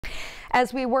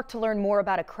As we work to learn more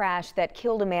about a crash that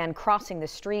killed a man crossing the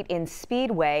street in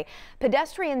Speedway,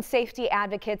 pedestrian safety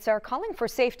advocates are calling for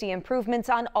safety improvements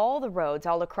on all the roads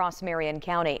all across Marion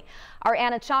County. Our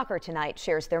Anna Chalker tonight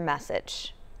shares their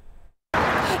message.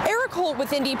 Holt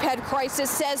with Indy Ped Crisis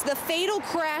says the fatal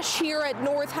crash here at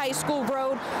North High School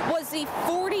Road was the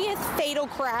 40th fatal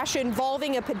crash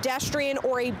involving a pedestrian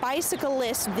or a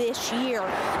bicyclist this year.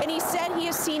 And he said he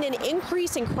has seen an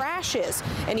increase in crashes,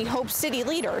 and he hopes city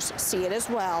leaders see it as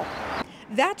well.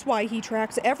 That's why he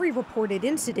tracks every reported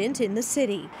incident in the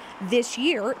city. This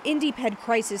year, Indy Ped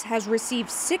Crisis has received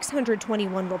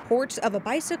 621 reports of a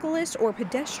bicyclist or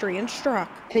pedestrian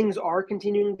struck. Things are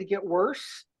continuing to get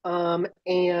worse.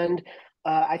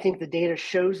 I think the data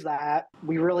shows that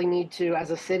we really need to,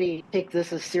 as a city, take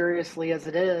this as seriously as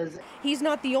it is. He's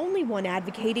not the only one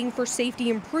advocating for safety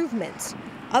improvements.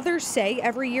 Others say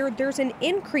every year there's an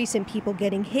increase in people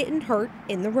getting hit and hurt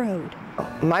in the road.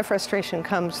 My frustration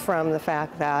comes from the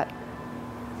fact that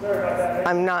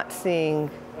I'm not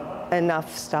seeing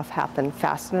enough stuff happen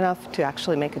fast enough to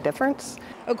actually make a difference.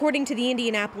 According to the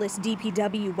Indianapolis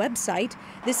DPW website,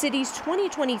 the city's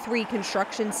 2023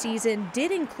 construction season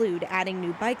did include adding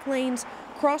new bike lanes,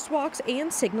 crosswalks,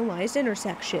 and signalized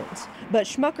intersections. But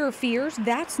Schmucker fears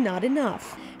that's not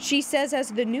enough. She says as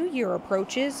the new year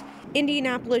approaches,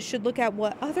 Indianapolis should look at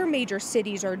what other major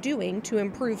cities are doing to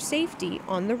improve safety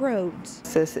on the roads.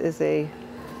 This is a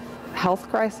health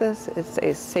crisis, it's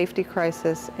a safety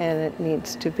crisis, and it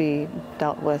needs to be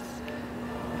dealt with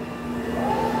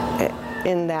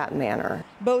in that manner.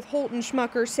 Both Holt and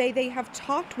Schmucker say they have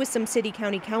talked with some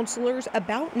city-county councilors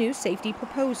about new safety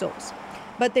proposals,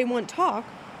 but they want talk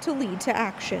to lead to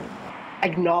action.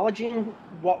 Acknowledging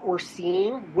what we're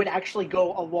seeing would actually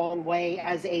go a long way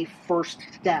as a first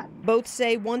step. Both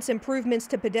say once improvements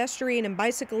to pedestrian and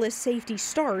bicyclist safety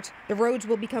start, the roads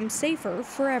will become safer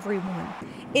for everyone.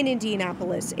 In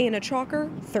Indianapolis, Anna Chalker,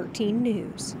 13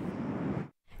 News.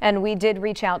 And we did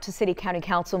reach out to City County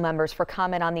Council members for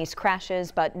comment on these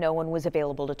crashes, but no one was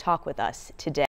available to talk with us today.